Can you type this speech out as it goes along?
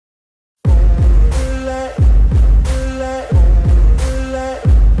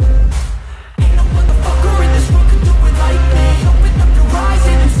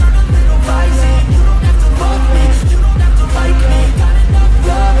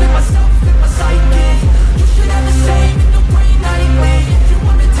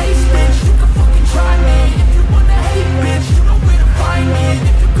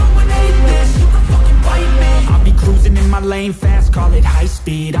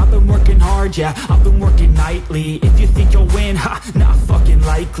I've been working hard, yeah, I've been working nightly. If you think you'll win, ha, not fucking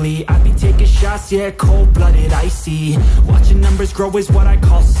likely. I be taking shots, yeah, cold-blooded, icy. Watching numbers grow is what I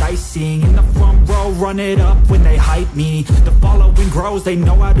call sightseeing. In the front row, run it up when they hype me. The following grows, they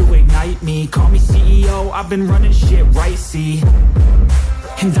know how to ignite me. Call me CEO, I've been running shit right, see.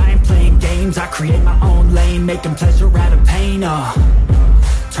 And I ain't playing games, I create my own lane, making pleasure out of pain,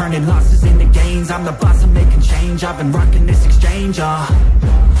 turning losses into gains. I'm the boss, I'm making change. I've been rocking this exchange,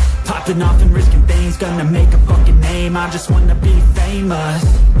 popping off and risking things. Gonna make a fucking name, I just wanna be famous.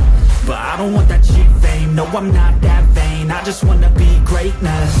 But I don't want that cheap fame, no, I'm not that vain. I just wanna be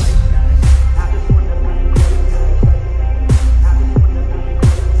greatness.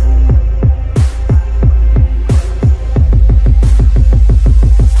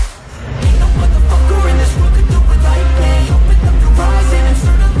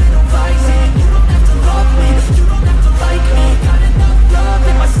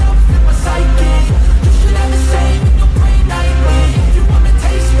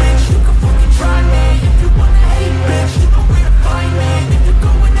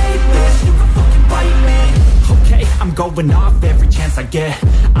 Going off every chance I get.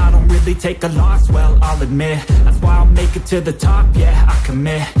 I don't really take a loss, well, I'll admit. That's why I'll make it to the top, yeah, I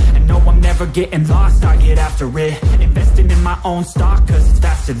commit. And no, I'm never getting lost, I get after it. Investing in my own stock, cause it's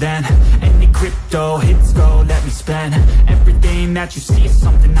faster than any crypto hits go, let me spend. Everything that you see is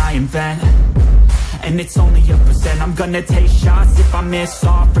something I invent. And it's only a percent. I'm gonna take shots. If I miss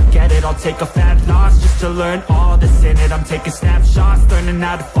all, forget it. I'll take a fat loss just to learn all that's in it. I'm taking snapshots, learning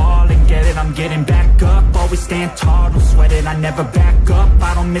how to fall and get it. I'm getting back up, always stand tall, don't sweat it. I never back up,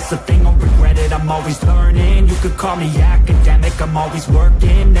 I don't miss a thing, I'll regret it. I'm always learning, you could call me academic. I'm always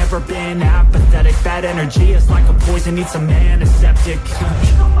working, never been apathetic. Bad energy is like a poison, need some antiseptic.